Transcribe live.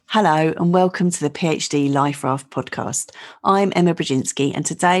Hello and welcome to the PhD Life Raft podcast. I'm Emma Brzezinski and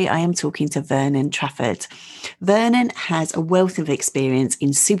today I am talking to Vernon Trafford. Vernon has a wealth of experience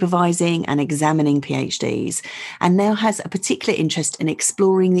in supervising and examining PhDs and now has a particular interest in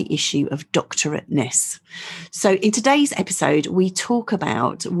exploring the issue of doctorateness. So in today's episode, we talk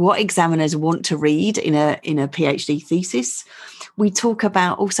about what examiners want to read in a PhD thesis. We talk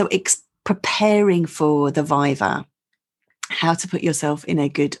about also preparing for the viva, how to put yourself in a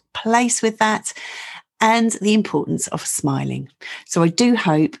good place with that, and the importance of smiling. So I do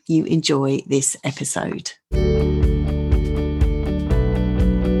hope you enjoy this episode.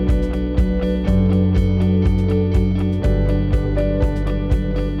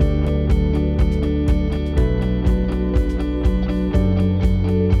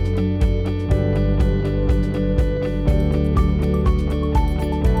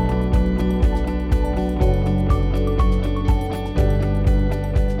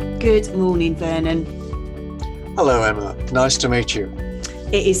 Good morning, Vernon. Hello, Emma. Nice to meet you.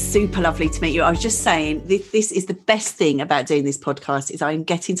 It is super lovely to meet you. I was just saying, this is the best thing about doing this podcast is I'm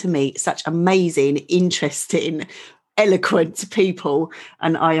getting to meet such amazing, interesting, eloquent people,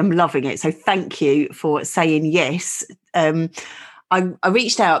 and I am loving it. So thank you for saying yes. I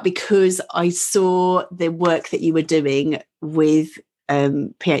reached out because I saw the work that you were doing with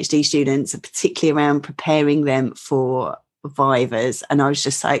PhD students, particularly around preparing them for vivas, and I was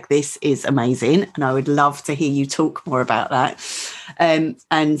just like, this is amazing and I would love to hear you talk more about that, and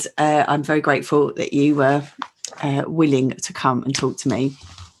I'm very grateful that you were willing to come and talk to me.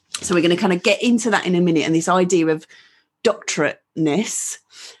 So we're going to kind of get into that in a minute and this idea of doctorateness,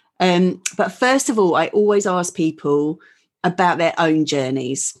 but first of all I always ask people about their own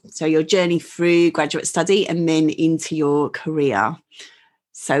journeys, so your journey through graduate study and then into your career.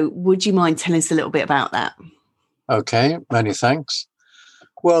 So would you mind telling us a little bit about that? Okay, many thanks.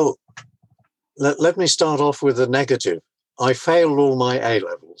 Well, let me start off with the negative. I failed all my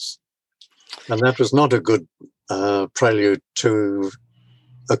A-levels, and that was not a good prelude to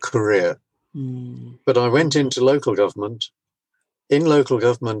a career. But I went into local government. In local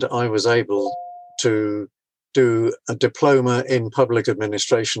government, I was able to do a diploma in public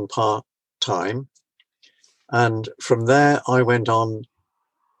administration part-time, and from there I went on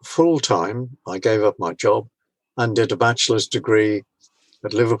full-time. I gave up my job and did a bachelor's degree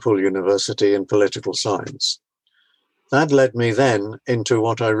at Liverpool University in political science. That led me then into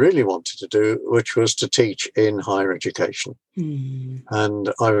what I really wanted to do, which was to teach in higher education.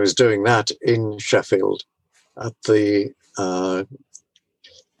 And I was doing that in Sheffield at the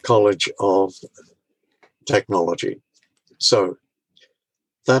College of Technology. So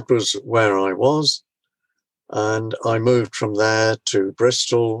that was where I was. And I moved from there to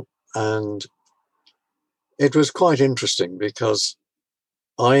Bristol, and it was quite interesting because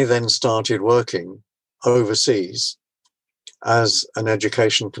I then started working overseas as an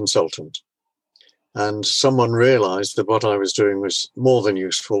education consultant. And someone realized that what I was doing was more than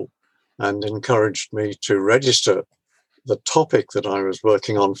useful and encouraged me to register the topic that I was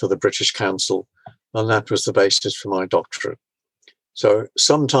working on for the British Council. And that was the basis for my doctorate. So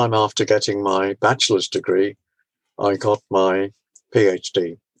sometime after getting my bachelor's degree, I got my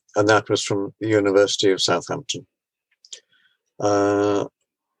PhD. And that was from the University of Southampton.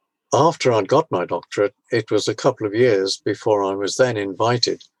 After I'd got my doctorate, it was a couple of years before I was then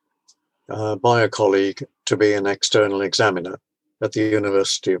invited by a colleague to be an external examiner at the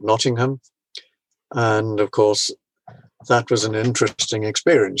University of Nottingham. And of course, that was an interesting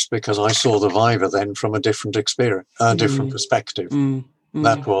experience because I saw the viva then from a different perspective.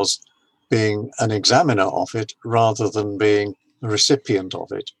 That was being an examiner of it rather than being a recipient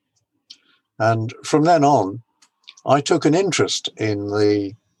of it. And from then on, I took an interest in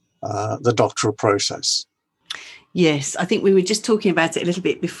the doctoral process. Yes, I think we were just talking about it a little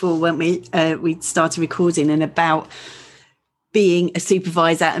bit before, weren't we? We started recording, and about being a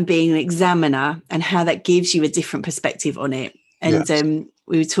supervisor and being an examiner and how that gives you a different perspective on it. And yes.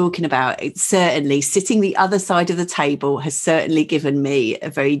 We were talking about it, certainly sitting the other side of the table has certainly given me a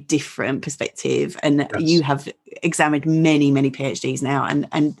very different perspective. And yes. You have examined many, many PhDs now.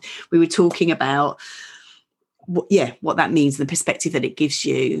 And we were talking about, what that means, the perspective that it gives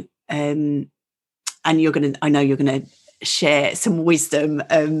you. And I know you're going to share some wisdom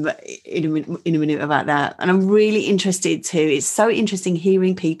in a minute about that. And I'm really interested too. It's so interesting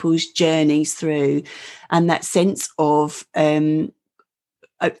hearing people's journeys through and that sense of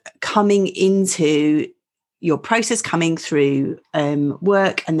coming into your process, coming through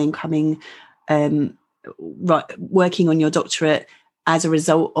work, and then working on your doctorate as a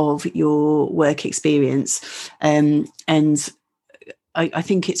result of your work experience. And I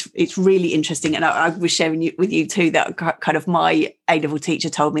think it's really interesting. And I was sharing with you too that kind of my A-level teacher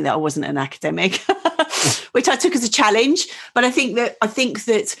told me that I wasn't an academic, which I took as a challenge. But I think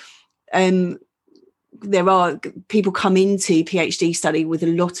that there are people come into PhD study with a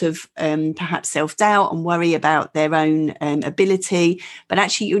lot of perhaps self-doubt and worry about their own ability. But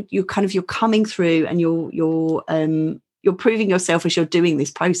actually, you're coming through and you're proving yourself as you're doing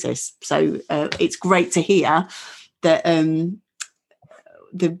this process. So it's great to hear that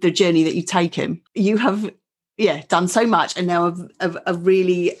the journey that you've taken. You have done so much, and now a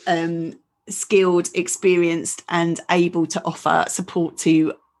really skilled, experienced, and able to offer support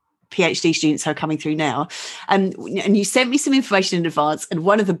to PhD students who are coming through now. And you sent me some information in advance, and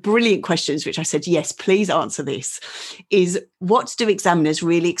one of the brilliant questions, which I said, yes, please answer this, is what do examiners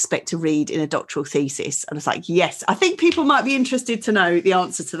really expect to read in a doctoral thesis? And I was like, yes, I think people might be interested to know the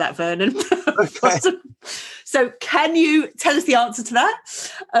answer to that, Vernon. Okay. So can you tell us the answer to that?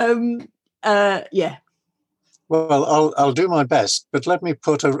 Yeah. Well, I'll do my best, but let me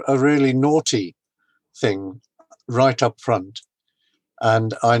put a really naughty thing right up front.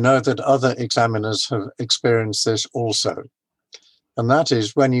 And I know that other examiners have experienced this also. And that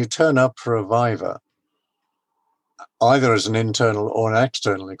is when you turn up for a viva, either as an internal or an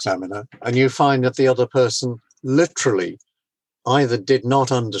external examiner, and you find that the other person literally either did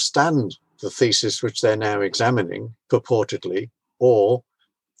not understand the thesis which they're now examining purportedly, or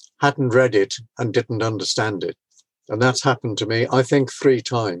hadn't read it and didn't understand it. And that's happened to me, I think, 3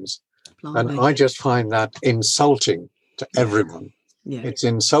 times. Blimey. And I just find that insulting to everyone. Yeah. It's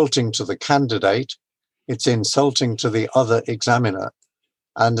insulting to the candidate. It's insulting to the other examiner.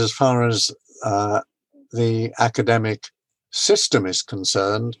 And as far as the academic system is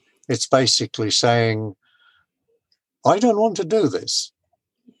concerned, it's basically saying, I don't want to do this.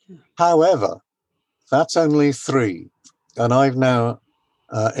 However, that's only 3. And I've now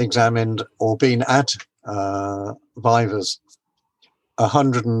examined or been at vivas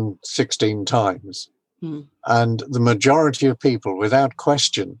 116 times. And the majority of people, without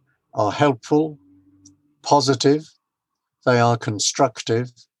question, are helpful, positive, they are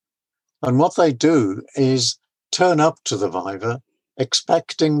constructive. And what they do is turn up to the viva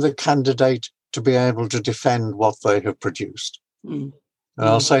expecting the candidate to be able to defend what they have produced. And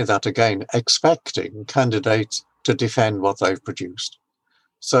I'll say that again, expecting candidates to defend what they've produced.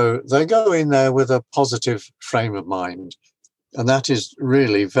 So they go in there with a positive frame of mind, and that is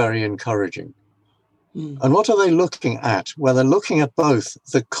really very encouraging. And what are they looking at? Well, they're looking at both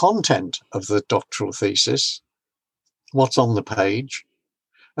the content of the doctoral thesis, what's on the page,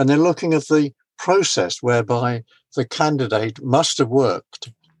 and they're looking at the process whereby the candidate must have worked,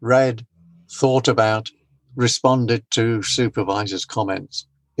 read, thought about, responded to supervisors' comments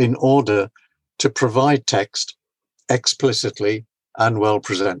in order to provide text explicitly and well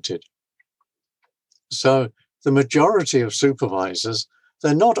presented. So the majority of supervisors,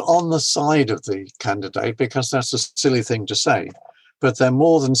 they're not on the side of the candidate because that's a silly thing to say, but they're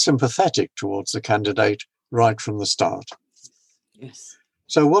more than sympathetic towards the candidate right from the start. Yes.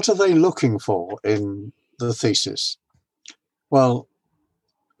 So what are they looking for in the thesis? Well,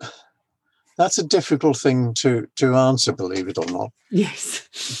 that's a difficult thing to answer, believe it or not.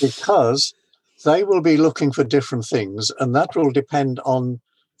 Yes. Because they will be looking for different things, and that will depend on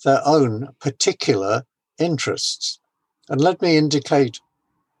their own particular interests. And let me indicate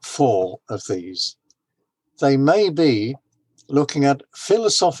 4 of these. They may be looking at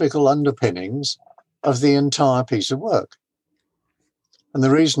philosophical underpinnings of the entire piece of work. And the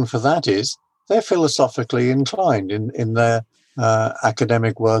reason for that is they're philosophically inclined in their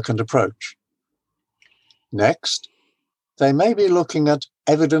academic work and approach. Next, they may be looking at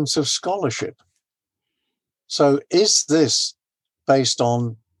evidence of scholarship. So is this based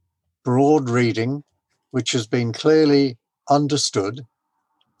on broad reading, which has been clearly understood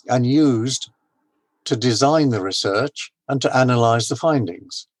and used to design the research and to analyze the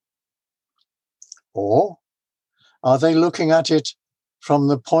findings? Or are they looking at it from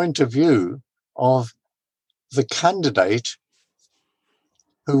the point of view of the candidate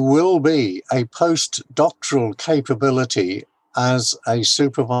who will be a postdoctoral capability as a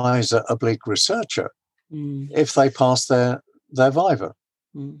supervisor / researcher if they pass their viva?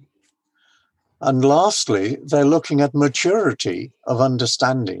 And lastly, they're looking at maturity of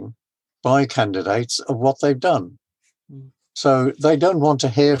understanding by candidates of what they've done. So they don't want to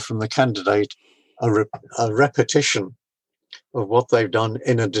hear from the candidate a repetition of what they've done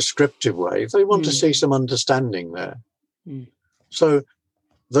in a descriptive way. They want to see some understanding there. So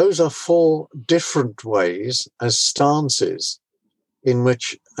those are 4 different ways as stances in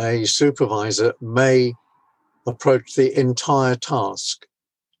which a supervisor may approach the entire task.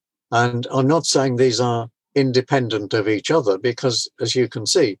 And I'm not saying these are independent of each other, because, as you can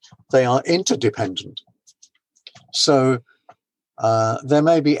see, they are interdependent. So there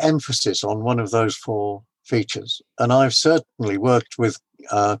may be emphasis on one of those four features. And I've certainly worked with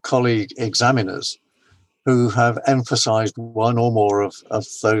colleague examiners who have emphasized one or more of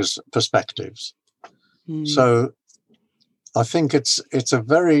those perspectives. So I think it's a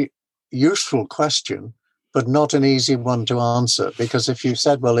very useful question, but not an easy one to answer, because if you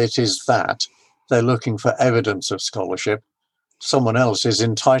said, well, it is that, they're looking for evidence of scholarship, someone else is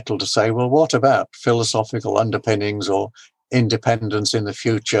entitled to say, well, what about philosophical underpinnings or independence in the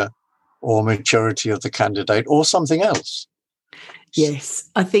future or maturity of the candidate or something else? Yes,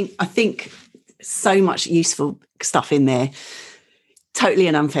 I think so much useful stuff in there. Totally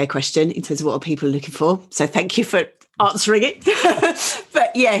an unfair question in terms of what are people looking for. So thank you for answering it.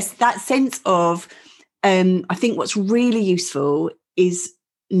 But yes, that sense of, I think what's really useful is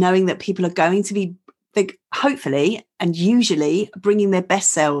knowing that people are going to be, hopefully and usually, bringing their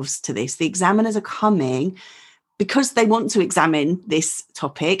best selves to this. The examiners are coming because they want to examine this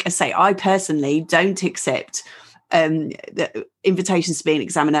topic. I say, I personally don't accept the invitations to be an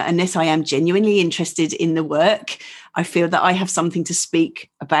examiner unless I am genuinely interested in the work. I feel that I have something to speak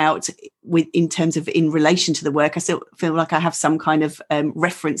about in terms of in relation to the work. I still feel like I have some kind of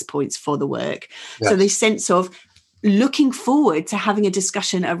reference points for the work. Yes. So this sense of looking forward to having a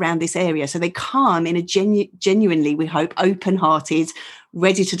discussion around this area. So they come in a genuinely, we hope, open-hearted,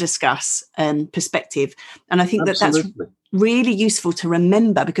 ready to discuss perspective. And I think that's really useful to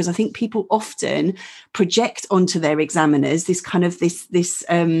remember, because I think people often project onto their examiners this kind of this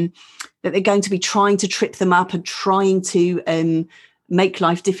that they're going to be trying to trip them up and trying to make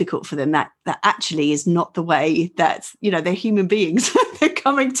life difficult for them. That actually is not the way. That, they're human beings. They're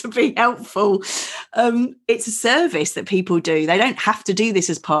coming to be helpful. It's a service that people do. They don't have to do this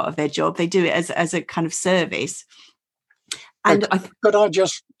as part of their job. They do it as a kind of service. And could I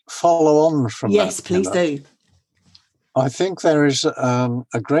just follow on from that? Yes, please do. I think there is a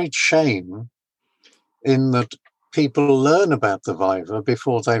great shame in that people learn about the Viva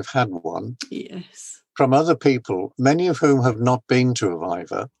before they've had one. Yes. From other people, many of whom have not been to a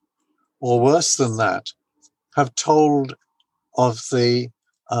Viva, or worse than that, have told of the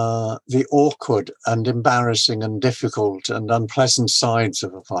awkward and embarrassing and difficult and unpleasant sides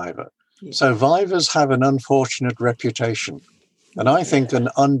of a Viva. Yeah. So Vivas have an unfortunate reputation, and I think an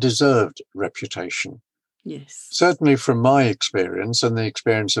undeserved reputation. Yes. Certainly from my experience and the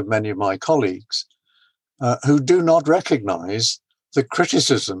experience of many of my colleagues who do not recognize the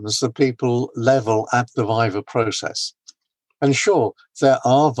criticisms that people level at the Viva process. And sure, there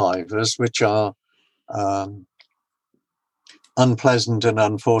are Vivas which are unpleasant and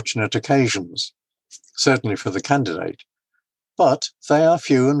unfortunate occasions, certainly for the candidate, but they are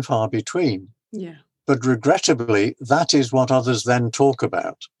few and far between. Yeah. But regrettably, that is what others then talk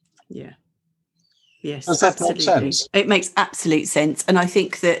about. Yeah. Yes, does that absolutely. make sense? It makes absolute sense. And I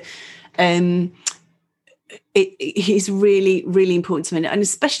think that it is really, really important to me. And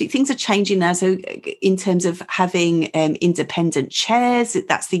especially things are changing now. So in terms of having independent chairs,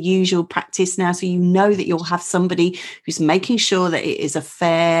 that's the usual practice now. So that you'll have somebody who's making sure that it is a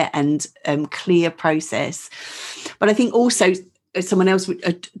fair and clear process. But I think also someone else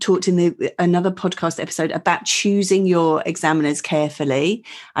talked in another podcast episode about choosing your examiners carefully.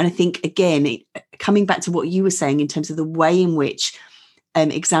 And I think, again, coming back to what you were saying in terms of the way in which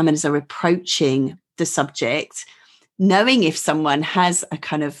examiners are approaching the subject, knowing if someone has a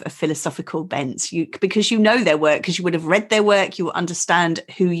kind of a philosophical bent, because their work, because you would have read their work, you will understand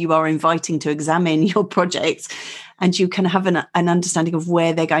who you are inviting to examine your project, and you can have an understanding of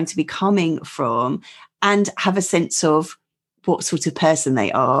where they're going to be coming from and have a sense of what sort of person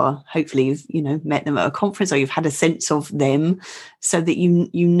they are. Hopefully you've met them at a conference, or you've had a sense of them, so that you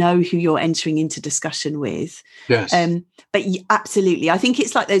know who you're entering into discussion with. Yes. But absolutely, I think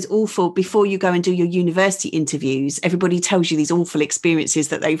it's like those awful, before you go and do your university interviews, everybody tells you these awful experiences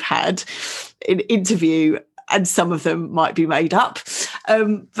that they've had in interview, and some of them might be made up.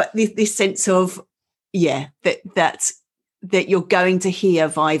 But this sense of, that you're going to hear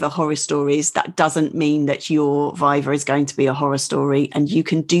Viva horror stories, that doesn't mean that your Viva is going to be a horror story, and you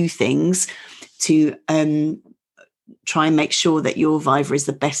can do things to try and make sure that your Viva is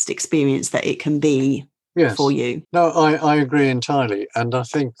the best experience that it can be for you. No, I agree entirely. And I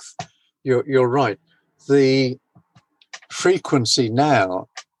think you're right. The frequency now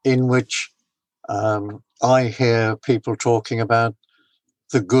in which I hear people talking about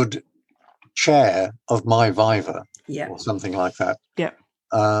the good chair of my Viva, or something like that,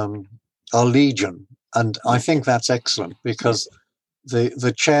 are legion. And I think that's excellent because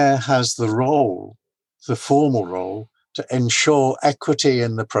the chair has the role, the formal role, to ensure equity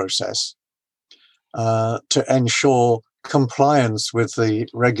in the process, to ensure compliance with the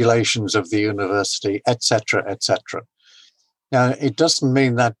regulations of the university, etc., etc. Now, it doesn't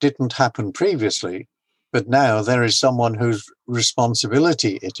mean that didn't happen previously, but now there is someone whose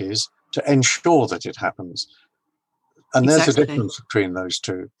responsibility it is to ensure that it happens. And there's a difference between those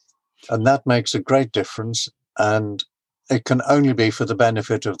two. And that makes a great difference. And it can only be for the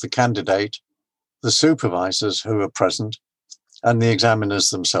benefit of the candidate, the supervisors who are present, and the examiners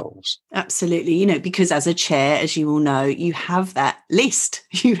themselves. Absolutely. You know, because as a chair, as you all know, you have that list.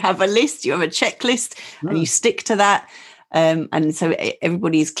 You have a list, you have a checklist, and you stick to that. And so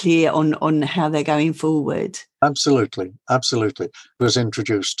everybody is clear on how they're going forward. Absolutely. Absolutely. It was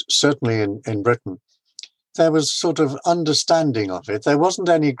introduced, certainly in Britain. There was sort of understanding of it. There wasn't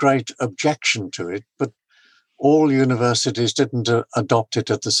any great objection to it, but all universities didn't adopt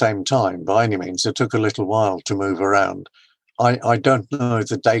it at the same time by any means. It took a little while to move around. I don't know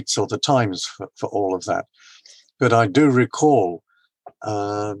the dates or the times for all of that, but I do recall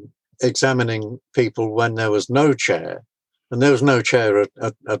examining people when there was no chair, and there was no chair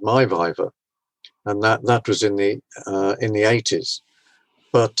at my Viva, and that was in the 80s.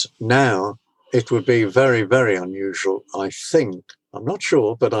 But now it would be very, very unusual, I think. I'm not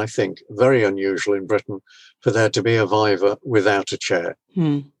sure, but I think very unusual in Britain for there to be a Viva without a chair.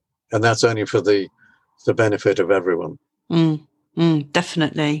 And that's only for the benefit of everyone.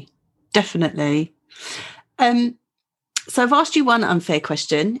 Definitely. So I've asked you one unfair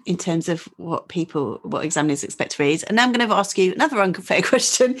question in terms of what examiners expect to read. And now I'm going to ask you another unfair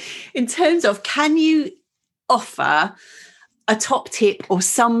question in terms of, can you offer a top tip or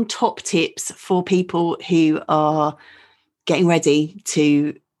some top tips for people who are getting ready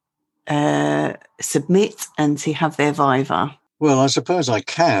to submit and to have their Viva? Well, I suppose I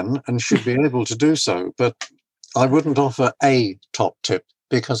can and should be able to do so, but I wouldn't offer a top tip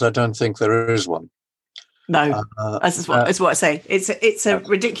because I don't think there is one. No, that's what I say. It's a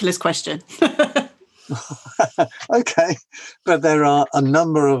ridiculous question. Okay, but there are a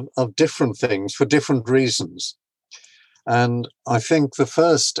number of different things for different reasons. And I think the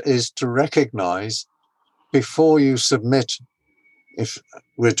first is to recognize before you submit, if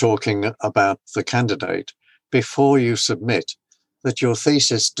we're talking about the candidate, before you submit, that your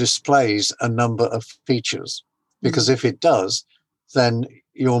thesis displays a number of features. Because if it does, then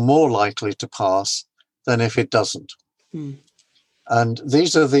you're more likely to pass than if it doesn't. And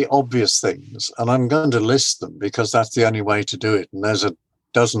these are the obvious things. And I'm going to list them because that's the only way to do it. And there's a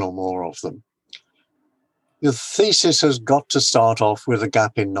dozen or more of them. The thesis has got to start off with a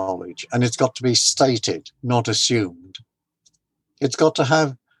gap in knowledge, and it's got to be stated, not assumed. It's got to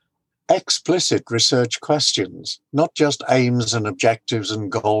have explicit research questions, not just aims and objectives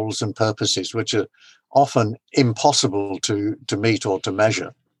and goals and purposes, which are often impossible to meet or to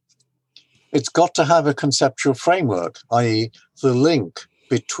measure. It's got to have a conceptual framework, i.e. the link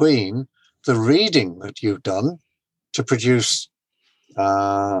between the reading that you've done to produce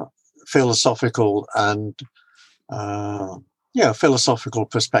philosophical and philosophical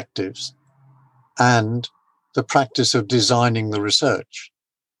perspectives and the practice of designing the research.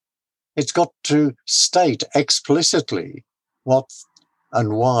 It's got to state explicitly what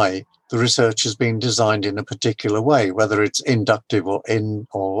and why the research has been designed in a particular way, whether it's inductive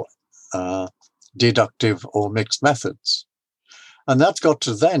or deductive or mixed methods. And that's got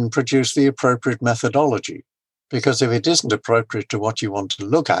to then produce the appropriate methodology, because if it isn't appropriate to what you want to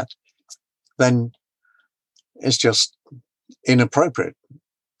look at, then it's just inappropriate.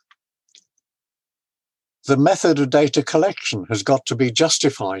 The method of data collection has got to be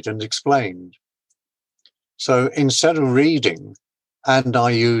justified and explained. So instead of reading, and I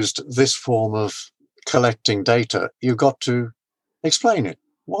used this form of collecting data, you've got to explain it.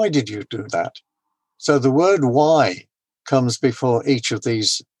 Why did you do that? So the word why comes before each of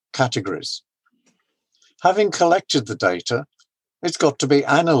these categories. Having collected the data, it's got to be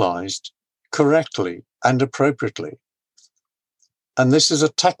analyzed correctly and appropriately. And this is a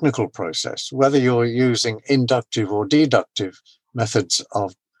technical process, whether you're using inductive or deductive methods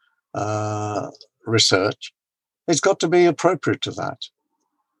of research, it's got to be appropriate to that.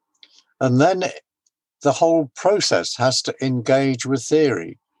 And then the whole process has to engage with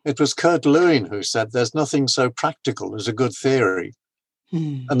theory. It was Kurt Lewin who said there's nothing so practical as a good theory.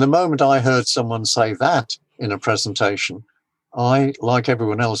 And the moment I heard someone say that in a presentation, I, like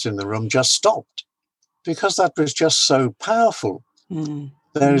everyone else in the room, just stopped, because that was just so powerful.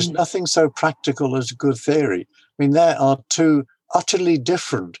 There is nothing so practical as a good theory. I mean, there are two utterly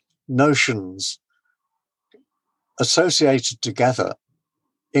different notions associated together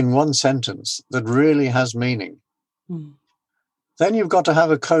in one sentence that really has meaning. Mm. Then you've got to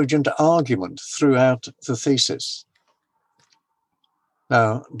have a cogent argument throughout the thesis.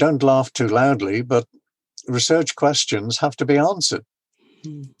 Now, don't laugh too loudly, but research questions have to be answered.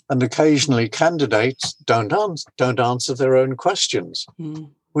 Mm. And occasionally candidates don't answer their own questions,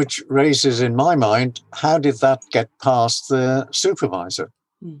 which raises in my mind, how did that get past the supervisor?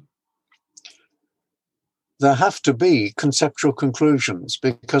 Mm. There have to be conceptual conclusions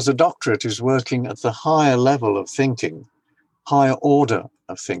because the doctorate is working at the higher level of thinking, higher order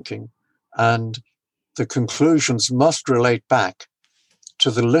of thinking, and the conclusions must relate back to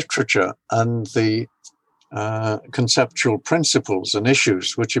the literature and the conceptual principles and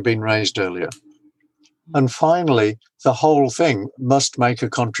issues which have been raised earlier. And finally, the whole thing must make a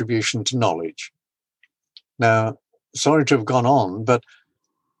contribution to knowledge. Now, sorry to have gone on, but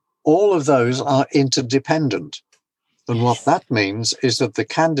all of those are interdependent. And what that means is that the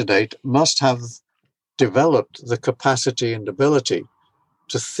candidate must have developed the capacity and ability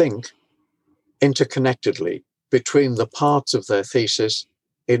to think interconnectedly between the parts of their thesis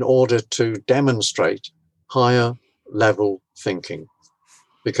in order to demonstrate higher level thinking,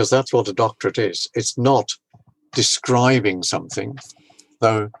 because that's what a doctorate is. It's not describing something,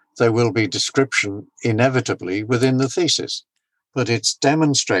 though there will be description inevitably within the thesis, but it's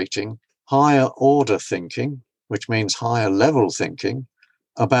demonstrating higher order thinking, which means higher level thinking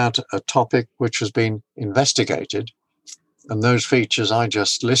about a topic which has been investigated. And those features I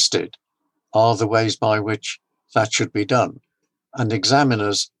just listed are the ways by which that should be done. And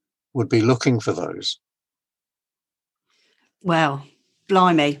examiners would be looking for those. Well,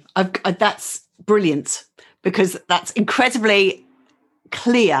 blimey, that's brilliant, because that's incredibly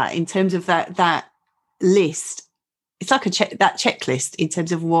clear in terms of that list. It's like that checklist in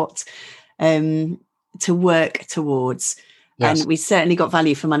terms of what to work towards. Yes. And we certainly got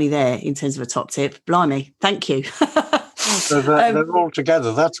value for money there in terms of a top tip. Blimey, thank you. So they're all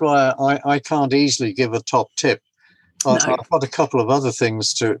together. That's why I can't easily give a top tip. No. I've got a couple of other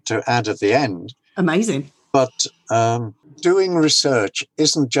things to add at the end. Amazing. But doing research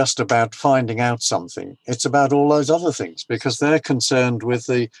isn't just about finding out something. It's about all those other things, because they're concerned with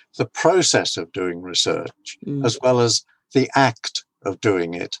the process of doing research, as well as the act of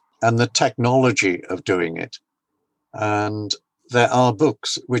doing it and the technology of doing it. And there are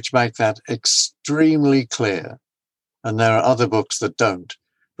books which make that extremely clear. And there are other books that don't.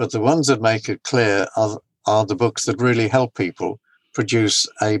 But the ones that make it clear are the books that really help people produce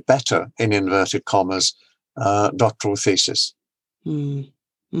a better, in inverted commas, doctoral thesis.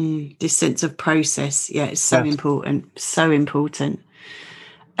 This sense of process, it's so important, so important.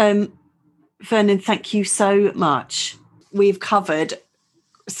 Vernon, thank you so much. We've covered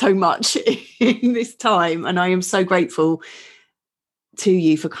so much in this time, and I am so grateful to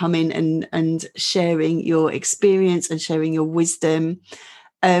you for coming and sharing your experience and sharing your wisdom.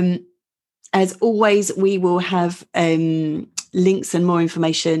 As always, we will have links and more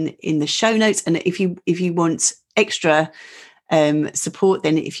information in the show notes. And if you want extra support,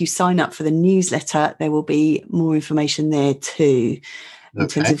 then if you sign up for the newsletter, there will be more information there too, in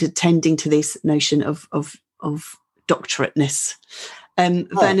terms of attending to this notion of doctorateness.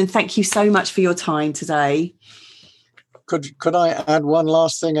 Vernon, thank you so much for your time today. Could I add one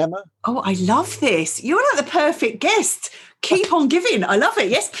last thing, Emma? Oh, I love this. You're like the perfect guest. Keep on giving. I love it.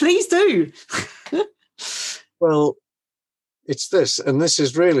 Yes, please do. Well, it's this, and this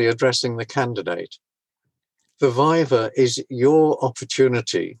is really addressing the candidate. The Viva is your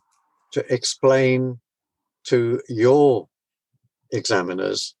opportunity to explain to your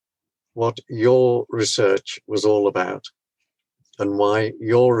examiners what your research was all about and why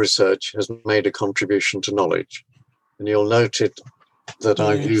your research has made a contribution to knowledge. And you'll note it that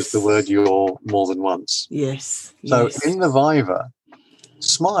I've used the word "your" more than once. Yes. So in the Viva,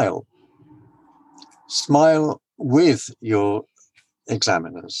 smile. Smile with your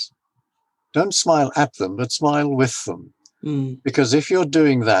examiners. Don't smile at them, but smile with them. Because if you're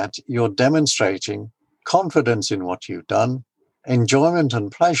doing that, you're demonstrating confidence in what you've done, enjoyment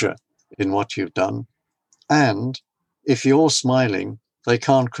and pleasure in what you've done. And if you're smiling, they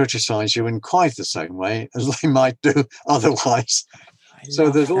can't criticize you in quite the same way as they might do otherwise. So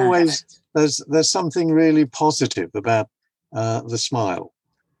there's always, there's something really positive about the smile.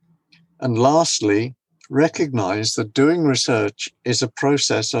 And lastly, recognize that doing research is a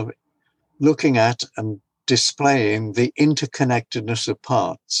process of looking at and displaying the interconnectedness of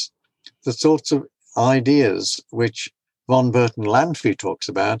parts, the sorts of ideas which von Burton-Lanfy talks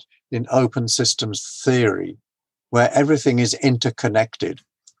about in open systems theory, where everything is interconnected.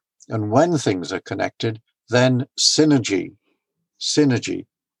 And when things are connected, then synergy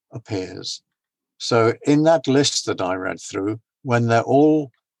appears. So in that list that I read through, when they're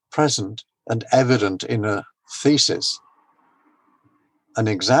all present and evident in a thesis, an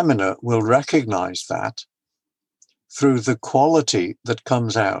examiner will recognize that through the quality that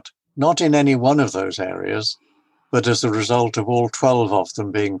comes out, not in any one of those areas, but as a result of all 12 of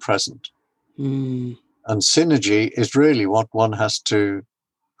them being present. Mm. And synergy is really what one has to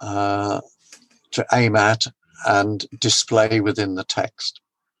aim at and display within the text.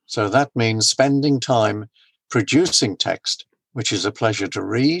 So that means spending time producing text, which is a pleasure to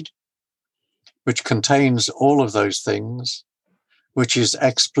read, which contains all of those things, which is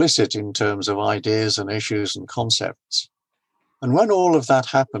explicit in terms of ideas and issues and concepts. And when all of that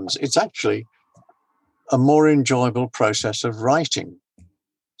happens, it's actually a more enjoyable process of writing.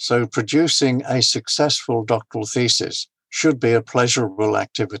 So producing a successful doctoral thesis should be a pleasurable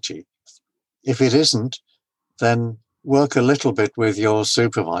activity. If it isn't, then work a little bit with your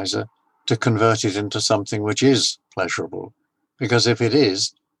supervisor to convert it into something which is pleasurable. Because if it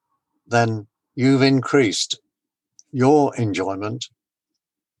is, then you've increased your enjoyment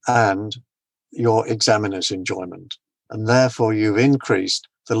and your examiner's enjoyment. And therefore you've increased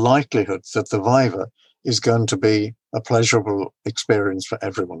the likelihood that the viva is going to be a pleasurable experience for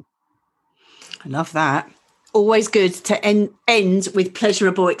everyone. I love that. Always good to end with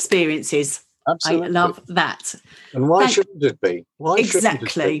pleasurable experiences. Absolutely. I love that. And why shouldn't it be?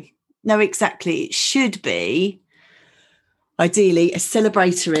 Exactly. No, exactly. It should be, ideally, a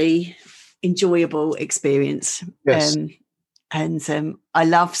celebratory, enjoyable experience. Yes. And I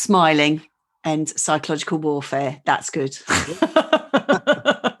love smiling and psychological warfare. That's good.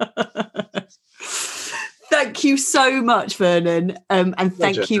 Thank you so much, Vernon. And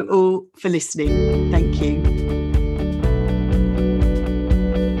thank you all for listening. Thank you.